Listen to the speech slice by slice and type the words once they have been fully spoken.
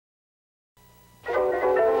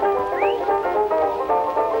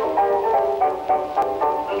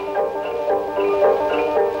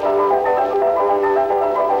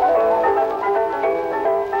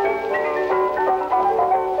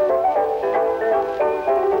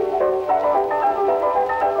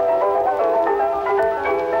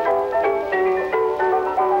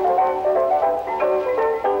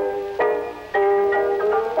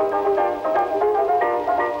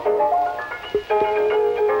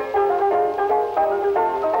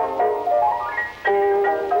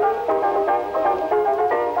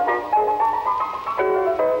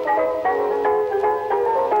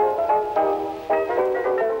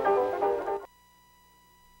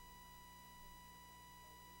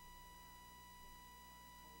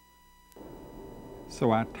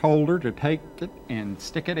So I told her to take it and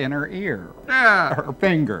stick it in her ear, her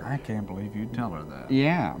finger. I can't believe you'd tell her that.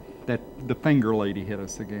 Yeah, the finger lady hit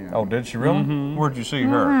us again. Oh, did she really? Where'd you see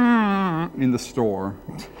her? In the store.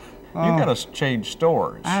 You gotta change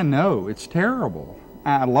stores. I know, it's terrible.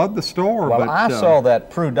 I love the store, well, but... I saw that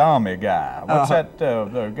Prudhomme guy. What's that,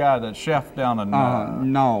 the guy, that chef down in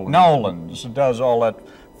Nolan's, does all that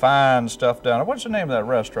fine stuff down there. What's the name of that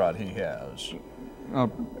restaurant he has?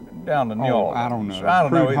 Down in New Orleans. I don't know. I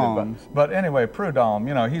don't know either. But anyway, Prudhomme,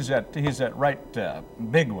 you know, he's that right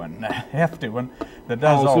big one, hefty one that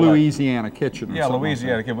does all Louisiana Kitchen. Yeah,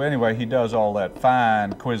 Louisiana Kitchen. But anyway, he does all that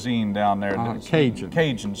fine cuisine down there.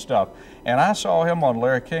 Cajun stuff. And I saw him on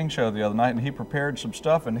Larry King's show the other night, and he prepared some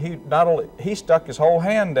stuff, and he stuck his whole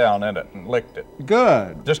hand down in it and licked it.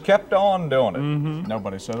 Good. Just kept on doing it.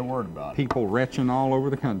 Nobody said a word about it. People retching all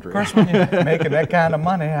over the country. Of course, when you're making that kind of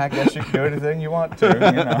money, I guess you can do anything you want to,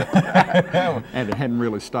 you know. And it hadn't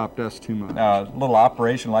really stopped us too much. A little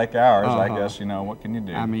operation like ours, I guess, you know, what can you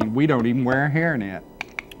do? I mean, we don't even wear a hairnet.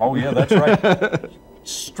 Oh, yeah, that's right.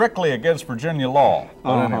 Strictly against Virginia law.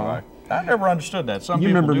 But anyway. I never understood that. Some you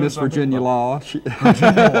people remember do, Miss Virginia Law?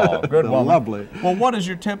 Virginia Law, good one. Lovely. Well, what is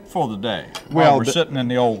your tip for the day? Well, we're sitting in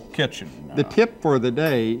the old kitchen. The tip for the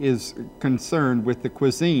day is concerned with the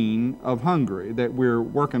cuisine of Hungary that we're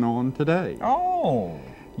working on today. Oh.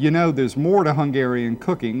 You know, there's more to Hungarian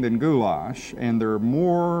cooking than goulash, and there are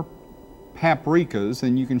more paprikas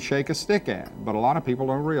than you can shake a stick at. But a lot of people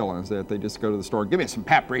don't realize that. They just go to the store, give me some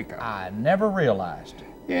paprika. I never realized.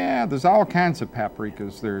 Yeah, there's all kinds of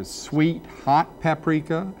paprikas. There's sweet, hot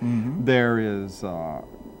paprika. There is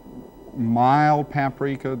mild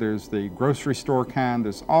paprika. There's the grocery store kind.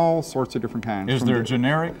 There's all sorts of different kinds. Is there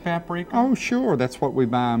generic paprika? Oh, sure. That's what we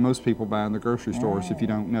buy. Most people buy in the grocery stores, if you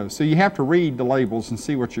don't know. So you have to read the labels and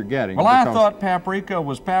see what you're getting. Well, I thought paprika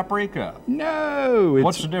was paprika. No.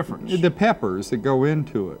 What's the difference? The peppers that go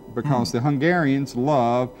into it, because the Hungarians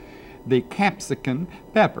love the capsicum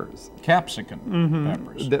peppers. Capsicum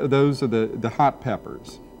peppers. Those are the hot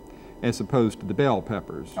peppers, as opposed to the bell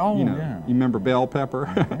peppers. Oh, you know, yeah. You remember Bell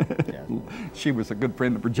Pepper? Yeah. She was a good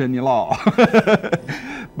friend of Virginia Law.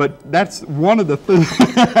 But that's one of the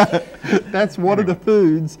that's one of the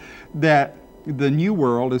foods that the New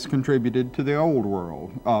World has contributed to the Old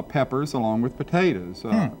World. Peppers along with potatoes.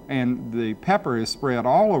 And the pepper is spread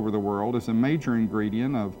all over the world as a major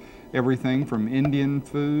ingredient of everything from Indian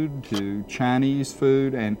food to Chinese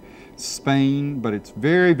food and Spain, but it's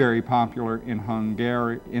very, very popular in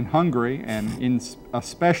Hungary and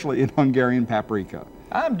especially in Hungarian paprika.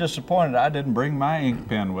 I'm disappointed I didn't bring my ink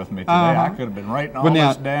pen with me today. I could have been writing all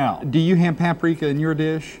this down. Do you have paprika in your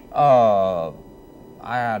dish?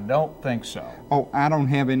 I don't think so. Oh, I don't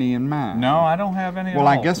have any in mine. No, I don't have any at all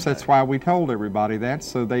Well, I guess today. that's why we told everybody that,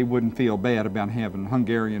 so they wouldn't feel bad about having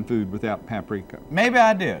Hungarian food without paprika. Maybe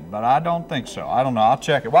I did, but I don't think so. I don't know. I'll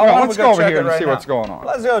check it. Well, let's go over here and see what's going on.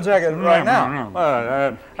 Let's go check it right now.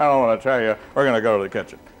 I don't want to tell you. We're going to go to the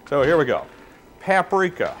kitchen. So here we go.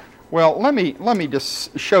 Paprika. Well, let me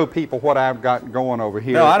just show people what I've got going over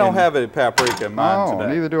here. No, I don't have any paprika in mine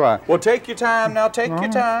today. Neither do I. Well, take your time now. Take your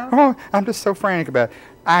time. Oh, I'm just so frantic about it.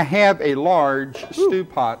 I have a large stew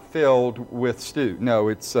pot filled with stew. No,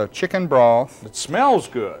 it's chicken broth. It smells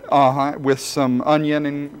good. With some onion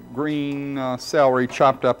and green celery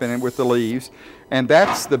chopped up in it with the leaves. And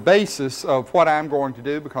that's the basis of what I'm going to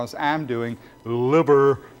do, because I'm doing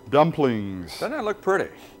liver dumplings. Doesn't that look pretty?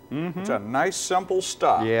 It's a nice, simple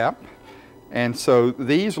stuff. Yep. And so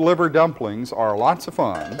these liver dumplings are lots of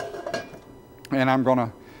fun. And I'm going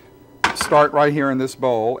to start right here in this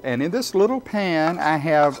bowl. And in this little pan, I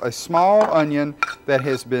have a small onion that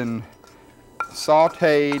has been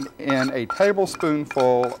sauteed in a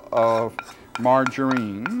tablespoonful of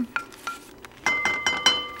margarine.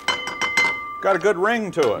 Got a good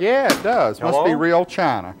ring to it. Yeah, it does. Hello? Must be real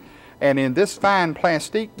China. And in this fine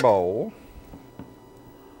plastic bowl,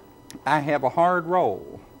 I have a hard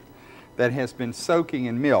roll that has been soaking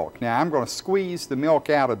in milk. Now I'm going to squeeze the milk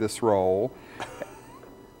out of this roll.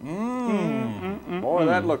 Boy,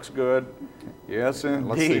 that looks good. Yes, indeed.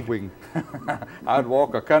 Let's see if we can I'd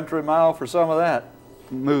walk a country mile for some of that.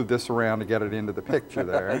 move this around to get it into the picture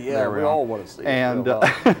there. Yeah, there we all want to see it. And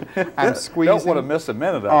I'm squeezing. Don't want to miss a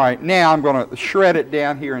minute of it. All right, now I'm going to shred it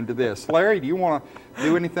down here into this. Larry, do you want to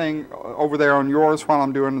do anything over there on yours while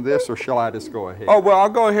I'm doing this, or shall I just go ahead? Oh, well, I'll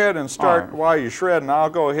go ahead and start while you're shredding. I'll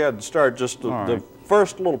go ahead and start just the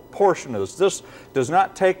first little portion of this. This does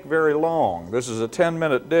not take very long. This is a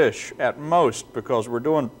 10-minute dish at most, because we're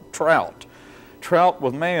doing trout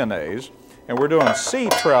with mayonnaise. And we're doing sea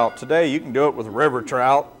trout today. You can do it with river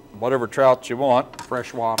trout, whatever trout you want.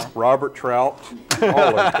 Freshwater. Robert trout,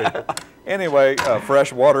 all those people. Anyway,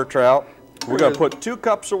 freshwater trout. We're going to put 2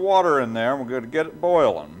 cups of water in there, and we're going to get it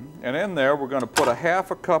boiling. And in there, we're going to put a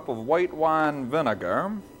 ½ cup of white wine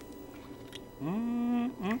vinegar.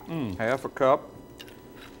 Half a cup.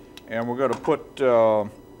 And we're going to put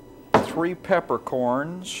 3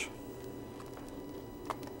 peppercorns.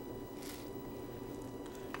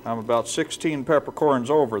 I'm about 16 peppercorns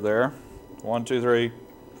over there. 1, 2, 3,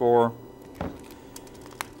 4.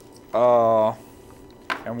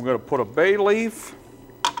 And we're going to put a bay leaf.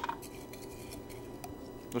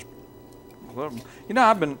 You know,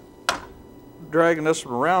 I've been dragging this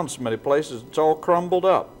around so many places, it's all crumbled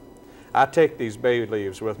up. I take these bay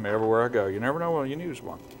leaves with me everywhere I go. You never know when you use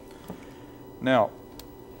one. Now,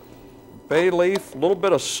 bay leaf, a little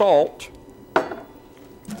bit of salt, a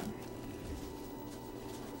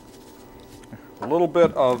little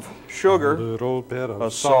bit of sugar, a little bit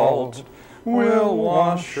of salt will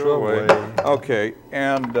wash away. Okay,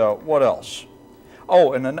 and what else?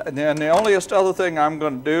 Oh, and then the onlyest other thing I'm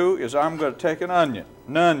going to do is I'm going to take an onion,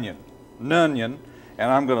 and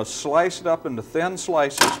I'm going to slice it up into thin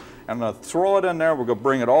slices. I'm going to throw it in there. We're going to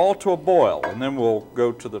bring it all to a boil, and then we'll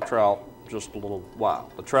go to the trout just a little while.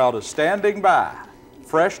 The trout is standing by.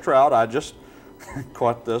 Fresh trout. I just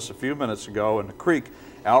caught this a few minutes ago in the creek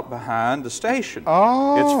out behind the station.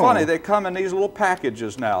 Oh. It's funny, they come in these little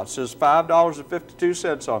packages now. It says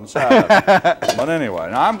 $5.52 on the side of it. But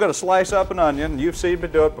anyway, now I'm going to slice up an onion. You've seen me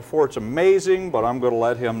do it before. It's amazing, but I'm going to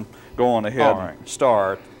let him go on ahead and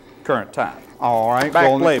start current time. All right.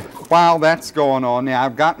 Back labor. While that's going on, now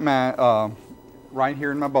I've got my, right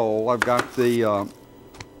here in my bowl, I've got the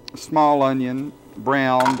small onion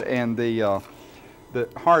browned, and the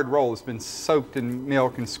hard roll has been soaked in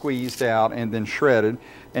milk and squeezed out and then shredded.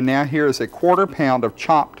 And now here's a 1/4 pound of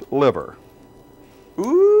chopped liver.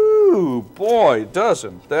 Ooh, boy,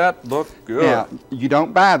 doesn't that look good. Now, you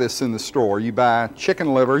don't buy this in the store. You buy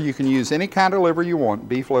chicken liver. You can use any kind of liver you want,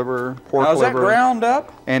 beef liver, pork liver. Now, is that ground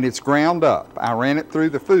up? And it's ground up. I ran it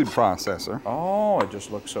through the food processor. Oh, it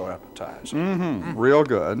just looks so appetizing. Real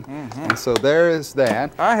good. And so there is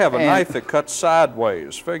that. I have a knife that cuts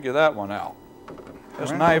sideways. Figure that one out.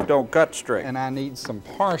 This knife don't cut straight. And I need some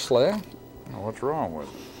parsley. Oh, what's wrong with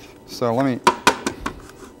it? So let me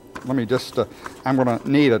just, I'm going to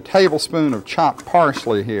need a tablespoon of chopped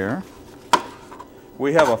parsley here.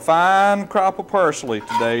 We have a fine crop of parsley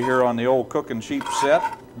today here on the old Cookin Cheap set.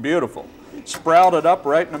 Beautiful. Sprouted up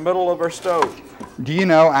right in the middle of our stove. Do you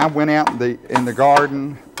know, I went out in the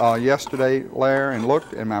garden yesterday, Larry, and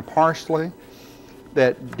looked at my parsley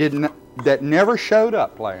that never showed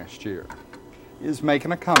up last year. Is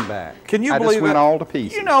making a comeback. Can you believe believe it? I just went all to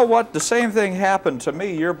pieces. You know what? The same thing happened to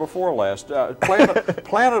me year before last.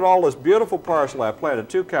 Planted all this beautiful parsley. I planted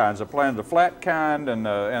 2 kinds. I planted the flat kind and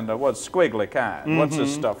the what's squiggly kind. What's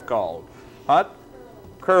this stuff called? Hut,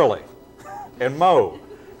 curly, and mauve.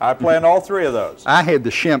 I planted all 3 of those. I had the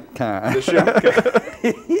shimp kind. The shimp kind.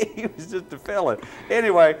 He was just a felon.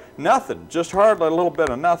 Anyway, nothing. Just hardly a little bit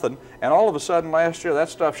of nothing. And all of a sudden last year, that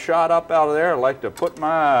stuff shot up out of there like to put my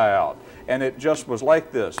eye out. And it just was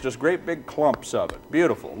like this, just great big clumps of it.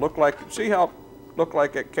 Beautiful. Looked like, see how it looked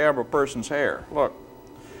like that camera person's hair. Look.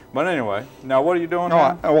 But anyway, now what are you doing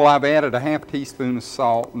now? Well, I've added a ½ teaspoon of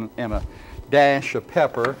salt and a dash of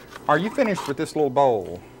pepper. Are you finished with this little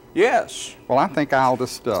bowl? Yes. Well, I think I'll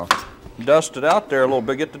just dust it out there a little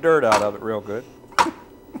bit, get the dirt out of it real good.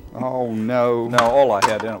 Oh, no. No, all I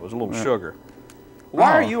had in it was a little sugar.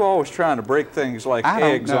 Why are you always trying to break things like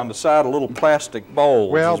eggs on the side of little plastic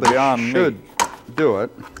bowls? Well, they should me. do it.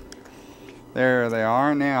 There they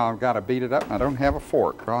are. Now I've got to beat it up. I don't have a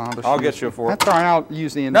fork. I'll get you a fork. That's all right. I'll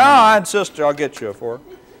use the end. No, I insist. I'll get you a fork.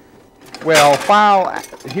 Well,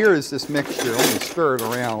 here is this mixture. Let me stir it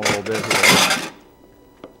around a little bit here.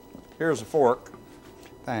 Here's a fork.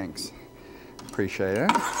 Thanks. Appreciate it.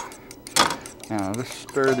 Now let's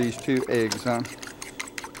stir these 2 eggs on.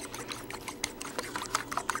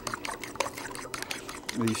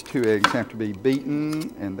 These 2 eggs have to be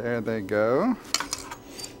beaten, and there they go.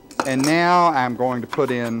 And now I'm going to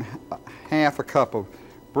put in ½ cup of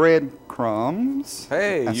breadcrumbs.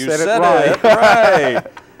 Hey, I you said it right.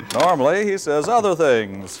 Normally he says other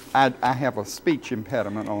things. I have a speech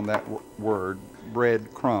impediment on that word,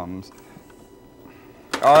 breadcrumbs.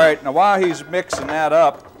 All right, now while he's mixing that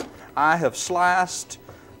up, I have sliced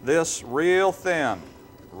this real thin,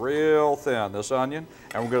 this onion,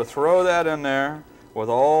 and we're going to throw that in there with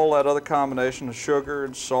all that other combination of sugar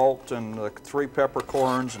and salt and the 3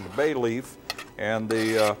 peppercorns and the bay leaf and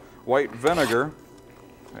the white vinegar.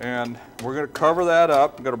 And we're going to cover that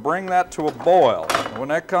up. We're going to bring that to a boil. And When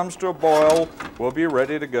that comes to a boil, we'll be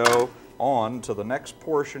ready to go on to the next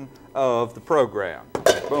portion of the program.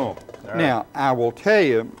 Boom. Now, I will tell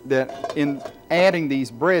you that in adding these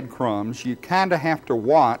breadcrumbs, you kind of have to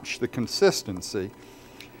watch the consistency.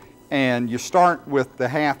 And you start with the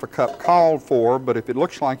half a cup called for, but if it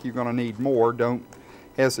looks like you're going to need more, don't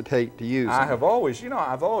hesitate to use it. I have always,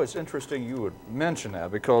 interesting you would mention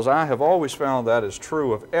that, because I have always found that is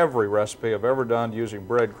true of every recipe I've ever done using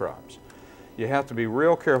breadcrumbs. You have to be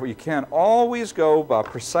real careful. You can't always go by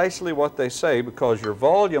precisely what they say, because your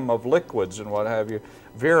volume of liquids and what have you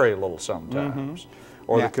vary a little sometimes.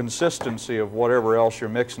 Or the consistency of whatever else you're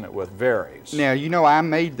mixing it with varies. Now, you know, I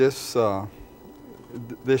made this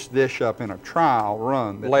this dish up in a trial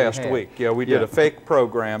run last week. Yeah, we did a fake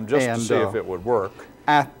program just to see if it would work.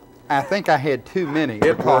 I think I had too many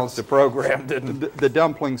because the program didn't. The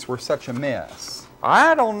dumplings were such a mess.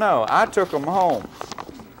 I don't know. I took them home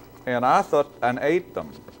and ate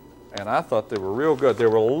them, and I thought they were real good. They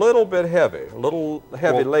were a little bit heavy,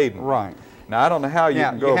 laden. Right. Now I don't know how you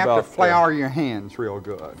can go about. You have to flour your hands real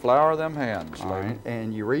good. Flour them hands. All right.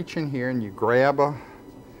 And you reach in here and you grab a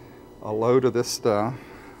load of this stuff,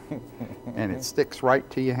 and it sticks right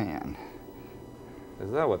to your hand.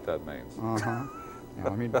 Is that what that means? Uh-huh. Now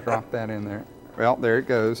let me drop that in there. Well, there it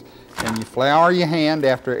goes. And you flour your hand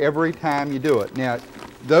after every time you do it. Now,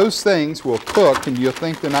 those things will cook, and you'll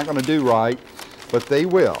think they're not going to do right, but they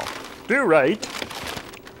will. Do right.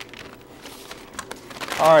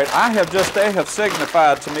 All right, they have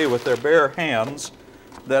signified to me with their bare hands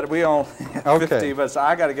that we only have 15 minutes.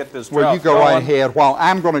 I got to get this Well, you go right ahead while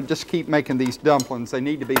I'm going to just keep making these dumplings. They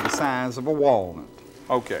need to be the size of a walnut.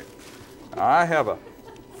 Okay. I have a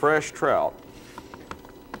fresh trout.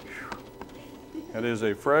 It is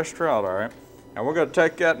a fresh trout, all right. And we're going to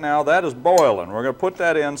take that now. That is boiling. We're going to put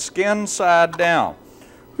that in skin side down.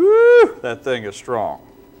 Whew, that thing is strong.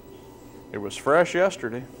 It was fresh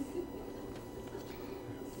yesterday.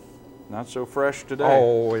 Not so fresh today.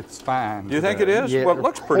 Oh, it's fine. Do you think it is? Yeah, well, it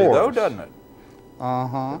looks pretty though, doesn't it?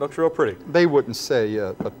 Uh-huh. It looks real pretty. They wouldn't say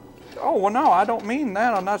yet, but... Oh, well, no, I don't mean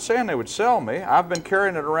that. I'm not saying they would sell me. I've been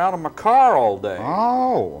carrying it around in my car all day.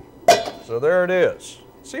 Oh. So there it is.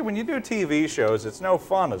 See, when you do TV shows, it's no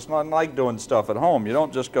fun. It's not like doing stuff at home. You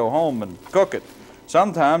don't just go home and cook it.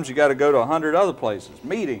 Sometimes you got to go to 100 other places,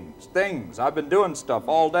 meetings, things. I've been doing stuff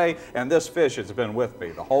all day, and this fish has been with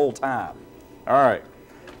me the whole time. All right.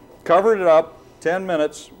 Covered it up, 10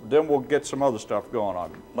 minutes, then we'll get some other stuff going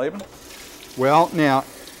on. Laban? Well, now,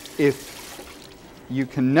 if you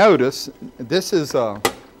can notice, this is not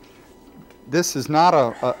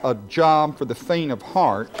a job for the faint of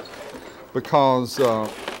heart, because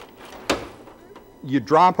you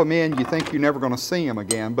drop them in, you think you're never going to see them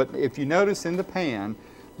again. But if you notice in the pan,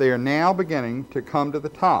 they are now beginning to come to the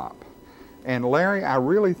top. And Larry, I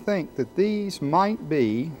really think that these might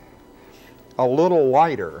be a little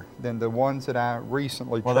lighter than the ones that I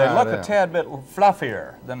recently tried out. Well, they look a tad bit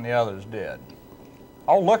fluffier than the others did.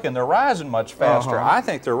 Oh, look, and they're rising much faster. I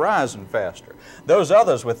think they're rising faster. Those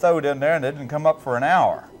others were thrown in there and they didn't come up for an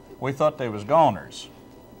hour. We thought they was goners.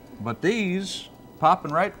 But these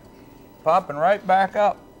popping right back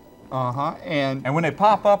up. And when they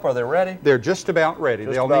pop up, are they ready? They're just about ready.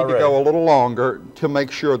 They'll need to go a little longer to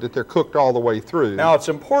make sure that they're cooked all the way through. Now, it's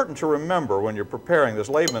important to remember when you're preparing this,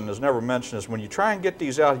 Laban has never mentioned this, when you try and get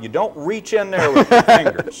these out, you don't reach in there with your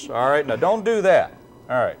fingers. All right? Now, don't do that.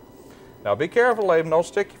 All right. Now, be careful, Laban. Don't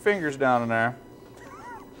stick your fingers down in there.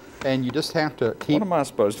 And you just have to keep what am I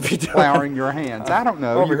supposed to be doing? Flouring your hands. I don't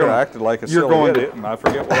know. You're going to act like a silly idiot, and I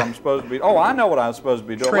forget what I'm supposed to be. Oh, I know what I'm supposed to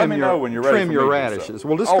be doing. Let me know when you're ready for me. Trim your radishes.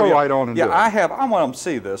 Well, just go right on and do it. Yeah, I want them to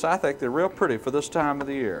see this. I think they're real pretty for this time of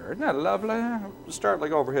the year. Isn't that lovely?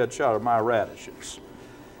 Startling overhead shot of my radishes.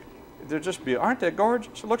 They're just beautiful. Aren't they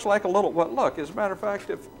gorgeous? It looks like a little, look, as a matter of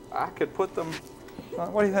fact, if I could put them,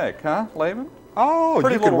 what do you think, huh, Laban? Oh,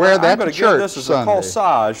 you could wear that to church. I'm going to give this as a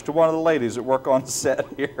corsage to one of the ladies that work on the set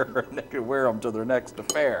here, and they could wear them to their next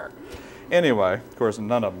affair. Anyway, of course,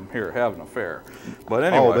 none of them here have an affair. But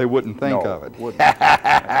anyway. Oh, they wouldn't think of it. Wouldn't.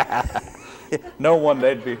 No one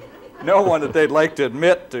that they'd like to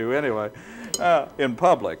admit to, anyway, in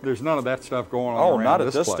public. There's none of that stuff going on around not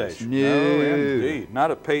at this place. station. No, indeed. Not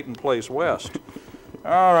at Peyton Place West.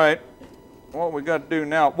 All right. What we got to do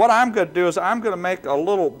now, what I'm going to do is I'm going to make a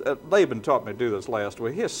little, Laban taught me to do this last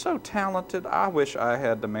week. He is so talented, I wish I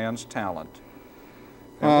had the man's talent.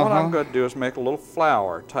 And what I'm going to do is make a little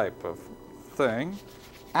flour type of thing.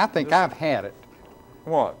 I think I've had it.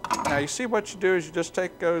 What? Now you see what you do is you just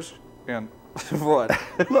take those and what?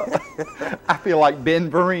 I feel like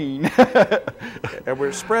Ben Vereen. And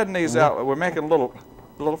we're spreading these out, we're making little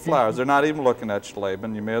little flowers. They're not even looking at you,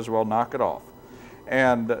 Laban. You may as well knock it off.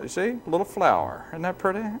 And you see, a little flower. Isn't that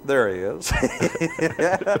pretty? There he is.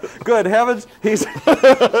 Good heavens, he's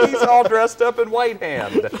all dressed up in white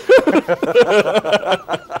hand.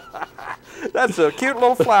 That's a cute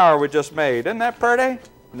little flower we just made. Isn't that pretty?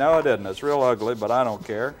 No, it isn't. It's real ugly, but I don't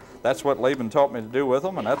care. That's what Laban taught me to do with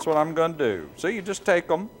them, and that's what I'm going to do. So you just take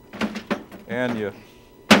them, and you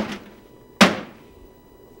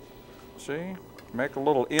see, make a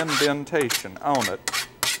little indentation on it,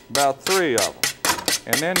 about 3 of them.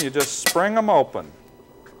 And then you just spring them open.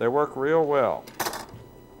 They work real well.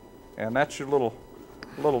 And that's your little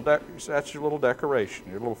decoration,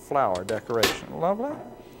 your little flower decoration. Lovely.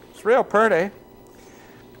 It's real pretty.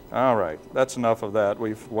 All right, that's enough of that.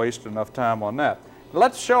 We've wasted enough time on that.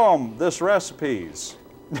 Let's show them this recipes.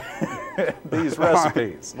 These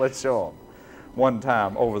recipes. Let's show them. One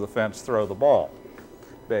time, over the fence, throw the ball,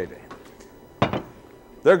 baby.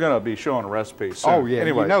 They're going to be showing recipes soon. Oh, yeah,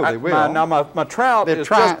 anyway, you know they will. My trout is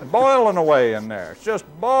just boiling away in there. It's just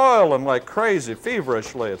boiling like crazy,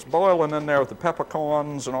 feverishly. It's boiling in there with the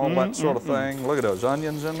peppercorns and all that sort of thing. Look at those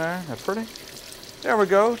onions in there. That's pretty. There we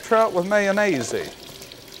go, trout with mayonnaise.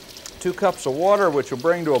 2 cups of water, which will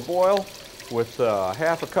bring to a boil with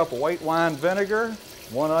half a cup of white wine vinegar,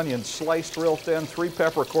 1 onion sliced real thin, 3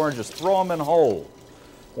 peppercorns, just throw them in whole.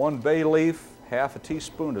 1 bay leaf, half a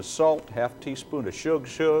teaspoon of salt, half a teaspoon of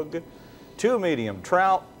shug. 2 medium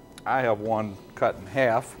trout. I have 1 cut in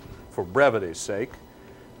half for brevity's sake.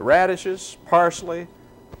 Radishes, parsley,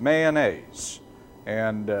 mayonnaise.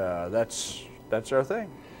 And that's our thing.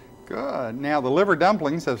 Good. Now the liver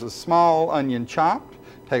dumplings has a small onion chopped,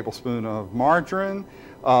 tablespoon of margarine,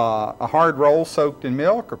 a hard roll soaked in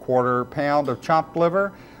milk, 1/4 pound of chopped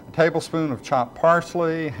liver, a tablespoon of chopped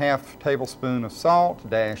parsley, half tablespoon of salt, a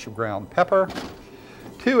dash of ground pepper,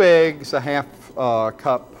 2 eggs, a half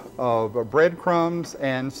cup of breadcrumbs,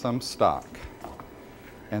 and some stock.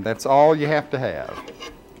 And that's all you have to have.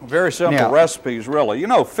 Very simple recipes, really. You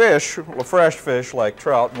know, fish, fresh fish like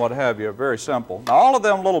trout and what have you, are very simple. Now, all of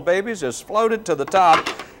them little babies is floated to the top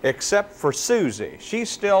except for Susie. She's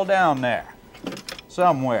still down there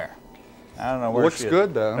somewhere. I don't know where she is. Looks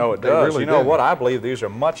good, though. No, it does. Really, you know what? I believe these are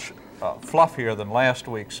much fluffier than last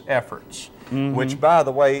week's efforts, which, by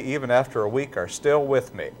the way, even after a week, are still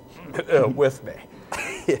with me.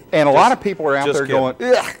 And a lot of people are out there going,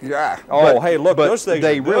 yeah. Oh, hey, look, those things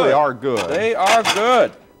they really are good. They are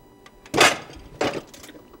good.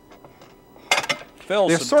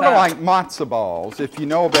 They're sort of like matzo balls. If you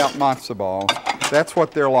know about matzo balls, that's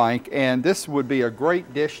what they're like. And this would be a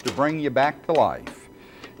great dish to bring you back to life.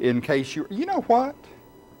 In case you know what?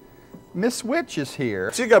 Miss Witch is here.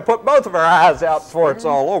 She's going to put both of our eyes out before it's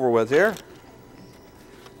all over with here.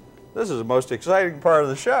 This is the most exciting part of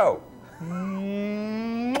the show.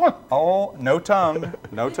 Oh, no tongue.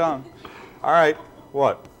 No tongue. All right,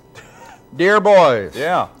 what? Dear boys,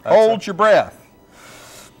 yeah, hold your breath.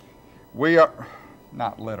 We are,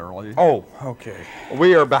 not literally. Oh, okay.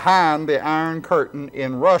 We are behind the Iron Curtain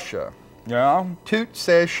in Russia. Yeah? Toot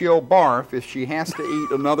says she'll barf if she has to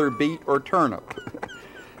eat another beet or turnip.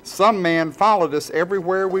 Some man followed us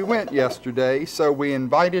everywhere we went yesterday, so we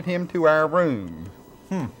invited him to our room.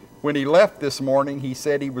 When he left this morning, he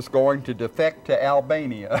said he was going to defect to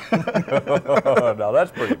Albania. No,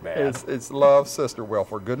 that's pretty bad. It's love, sister. Well,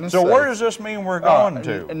 for goodness sake. So where does this mean we're going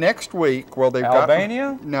to? Next week, well, they've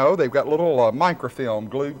Albania? No, they've got little microfilm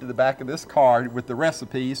glued to the back of this card with the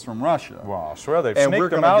recipes from Russia. Well, I swear they've and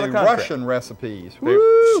sneaked them out of the country. Russian recipes. They've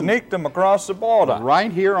sneaked them across the border.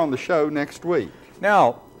 Right here on the show next week.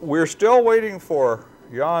 Now, we're still waiting for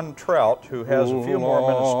Jan Trout, who has a few more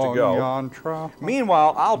minutes to go. Jan Trout.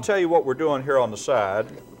 Meanwhile, I'll tell you what we're doing here on the side.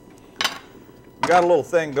 We got a little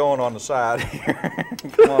thing going on the side here.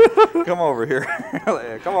 Come over here.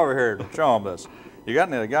 Come over here and show them this. You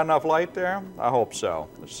got enough light there? I hope so.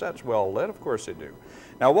 The set's well lit. Of course they do.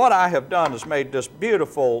 Now, what I have done is made this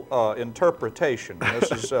beautiful interpretation.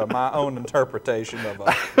 This is my own interpretation of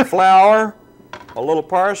a flour, a little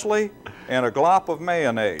parsley, and a glop of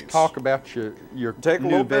mayonnaise. Talk about your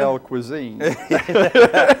nouvelle cuisine.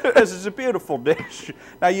 This is a beautiful dish.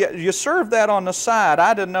 Now, you serve that on the side.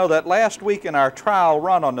 I didn't know that last week in our trial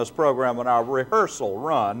run on this program, in our rehearsal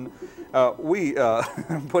run, we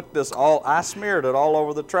put this I smeared it all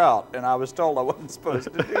over the trout, and I was told I wasn't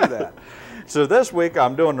supposed to do that. So this week,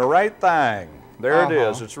 I'm doing the right thing. There it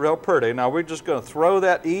is. It's real pretty. Now we're just going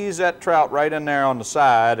to ease that trout right in there on the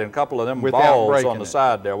side, and a couple of them balls on the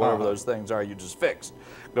side there, whatever those things are you just fixed.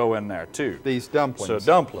 go in there too. These dumplings. So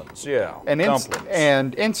dumplings, yeah.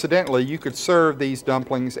 And incidentally, you could serve these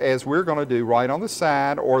dumplings as we're going to do right on the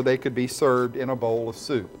side, or they could be served in a bowl of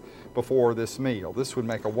soup before this meal. This would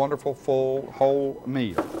make a wonderful, full, whole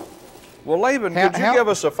meal. Well, Laban, could you give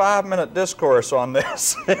us a 5-minute discourse on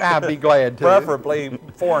this? I'd be glad to. Preferably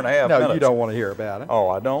 4.5 minutes. No, you don't want to hear about it. Oh,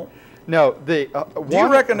 I don't? No. Do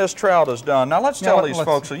you reckon this trout is done? Now, let's tell these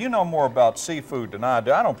folks, so you know more about seafood than I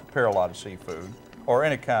do. I don't prepare a lot of seafood or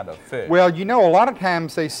any kind of fish. Well, you know, a lot of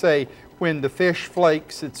times they say when the fish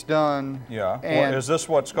flakes, it's done. Yeah. And is this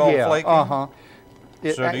what's called flaking? Uh-huh.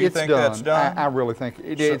 So do you think that's done? I really think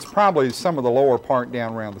it's probably some of the lower part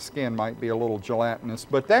down around the skin might be a little gelatinous,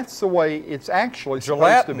 but that's the way it's actually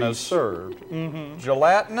supposed to be served. Mm-hmm.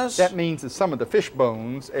 Gelatinous? That means that some of the fish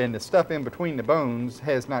bones and the stuff in between the bones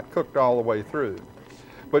has not cooked all the way through.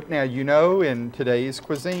 But now, you know, in today's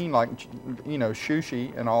cuisine, like, you know,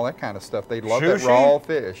 sushi and all that kind of stuff, they love that raw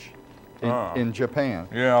fish. In Japan.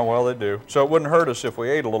 Yeah, well, they do. So it wouldn't hurt us if we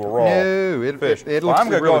ate a little raw fish. It looks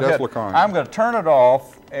really does look on. I'm going to turn it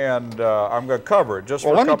off, and I'm going to cover it just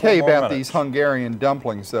for a couple more minutes. Well, let me tell you about these Hungarian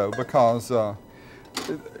dumplings, though, because we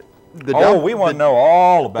want to know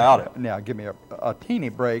all about it. Now, give me a teeny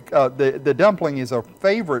break. The dumpling is a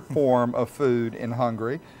favorite form of food in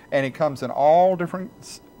Hungary, and it comes in all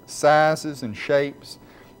different sizes and shapes.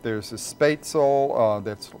 There's a spätzle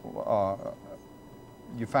that's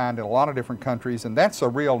you find in a lot of different countries, and that's a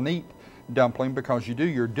real neat dumpling because you do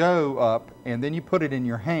your dough up and then you put it in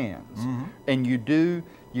your hands. Mm-hmm. And you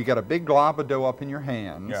got a big glob of dough up in your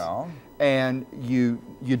hands. Yeah. And you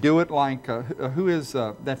do it like, who is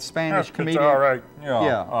that Spanish comedian? All right.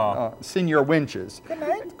 Yeah. Senor Winches. Good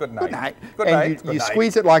night. Good night. Good night. Good and night. You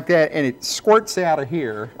squeeze it like that and it squirts out of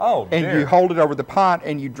here. Oh, dear. And you hold it over the pot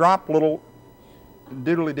and you drop little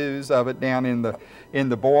doodly-doos of it down in the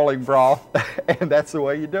boiling broth, and that's the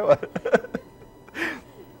way you do it.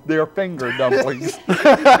 They're finger dumplings.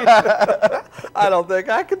 I don't think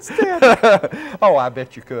I could stand it. Oh, I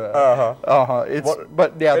bet you could. Now,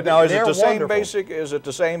 is it the same basic? Is it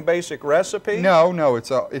the same basic recipe? No, it's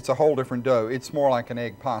a whole different dough. It's more like an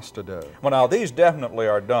egg pasta dough. Well, now these definitely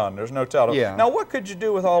are done. There's no doubt. Yeah. Now, what could you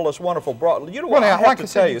do with all this wonderful broth? You know what? I have to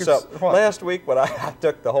tell you something. Last week, when I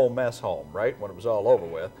took the whole mess home, right when it was all over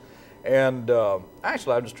with. And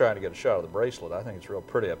actually, I'm just trying to get a shot of the bracelet. I think it's real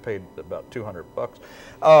pretty. I paid about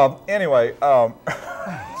 $200. Anyway, I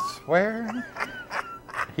swear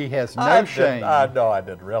he has no shame. No, I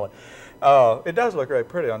didn't really. It does look very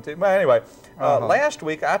pretty on TV. But anyway, last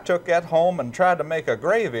week I took that home and tried to make a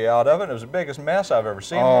gravy out of it. It was the biggest mess I've ever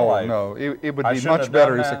seen in my life. Oh, no. It would be much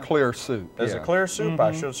better as a clear soup. As a clear soup? Mm-hmm.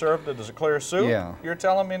 I should have served it as a clear soup? Yeah. You're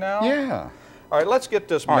telling me now? Yeah. All right, let's get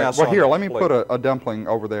this mess on. Well, here, let me plate. put a dumpling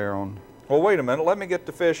over there on. Well, wait a minute. Let me get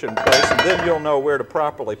the fish in place, and then you'll know where to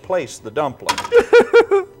properly place the dumpling.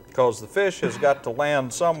 Because the fish has got to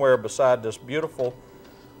land somewhere beside this beautiful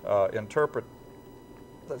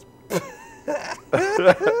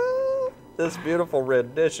this beautiful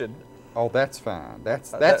rendition. Oh, that's fine.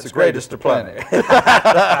 That's the greatest of plenty.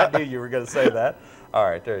 I knew you were going to say that. All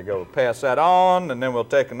right, there you go. We'll pass that on, and then we'll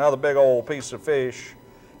take another big old piece of fish.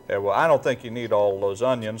 Well, I don't think you need all those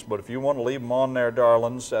onions, but if you want to leave them on there,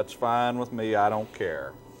 darlings, that's fine with me. I don't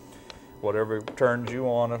care. Whatever turns you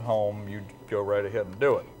on at home, you go right ahead and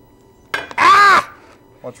do it. Ah!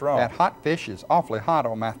 What's wrong? That hot fish is awfully hot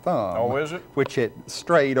on my thumb. Oh, is it? Which it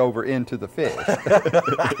strayed over into the fish.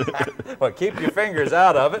 Well, keep your fingers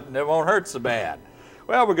out of it, and it won't hurt so bad.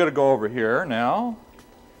 Well, we're going to go over here now.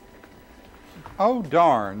 Oh,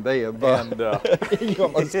 darn, they have, you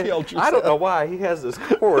almost killed yourself. I don't know why he has this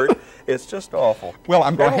cord. It's just awful. Well,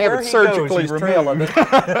 I'm going to have it surgically removed.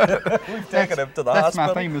 We've taken him to the hospital. That's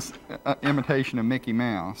my famous imitation of Mickey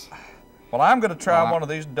Mouse. Well, I'm going to try one of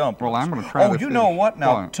these dumplings. Well, I'm going to try this. Oh, you know what?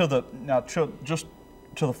 Now, just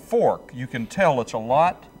to the fork, you can tell it's a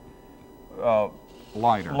lot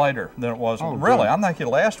lighter than it was. Oh, really? Good. I'm thinking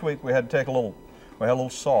last week we had to take we had a little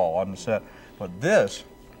saw on the set, but this.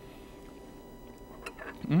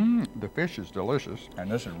 The fish is delicious. And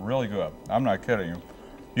this is really good. I'm not kidding you.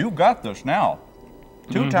 You've got this now.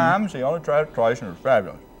 2 times, they only tried it twice, and it was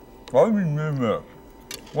fabulous.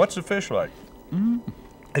 What's the fish like?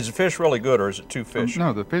 Is the fish really good, or is it too fishy?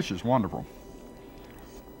 No, the fish is wonderful.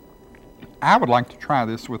 I would like to try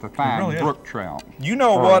this with a fine brook trout. You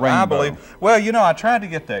know what I believe? Well, you know, I tried to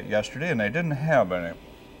get that yesterday, and they didn't have any.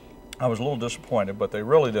 I was a little disappointed, but they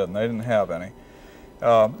really didn't. They didn't have any.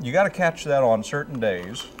 You got to catch that on certain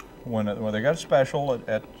days when they got a special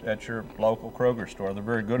at your local Kroger store. They're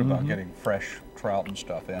very good about getting fresh trout and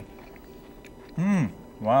stuff in.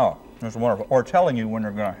 Wow, that's wonderful. Or telling you when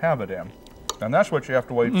they're going to have it in. And that's what you have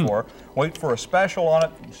to wait for. Wait for a special on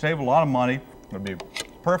it, save a lot of money. It'll be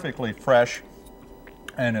perfectly fresh,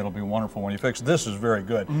 and it'll be wonderful when you fix it. This is very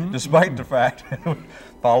good, despite the fact it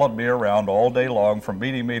followed me around all day long from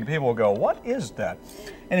meeting me. People will go, what is that?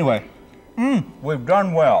 Anyway, we've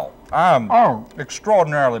done well. I'm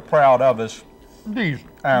extraordinarily proud of us.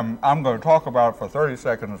 I'm going to talk about it for 30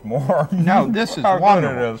 seconds more. No, this is how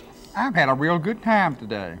wonderful. good it is. I've had a real good time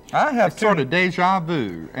today. I have It's sort of deja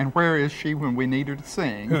vu. And where is she when we need her to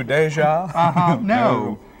sing? Who, Deja?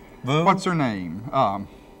 No. Vu? What's her name? Dionne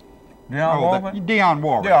Warwick? Dionne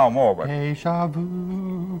Warwick. Dionne Warwick. Deja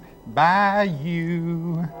vu by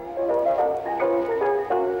you.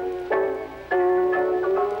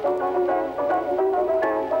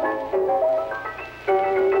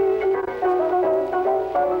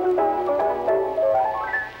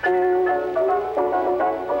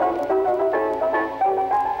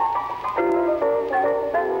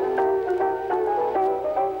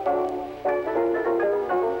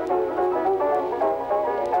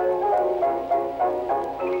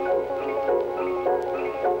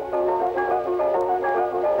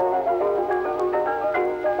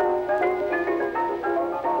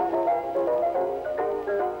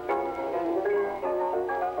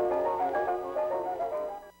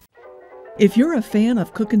 If you're a fan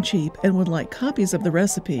of Cookin Cheap and would like copies of the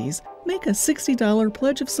recipes, make a $60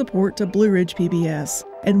 pledge of support to Blue Ridge PBS,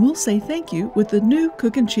 and we'll say thank you with the new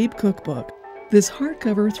Cookin Cheap cookbook. This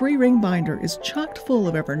hardcover 3-ring binder is chocked full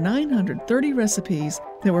of over 930 recipes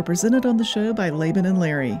that were presented on the show by Laban and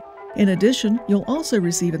Larry. In addition, you'll also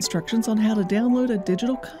receive instructions on how to download a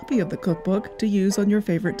digital copy of the cookbook to use on your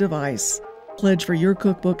favorite device. Pledge for your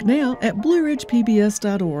cookbook now at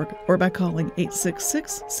blueridgepbs.org or by calling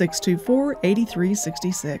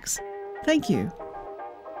 866-624-8366. Thank you.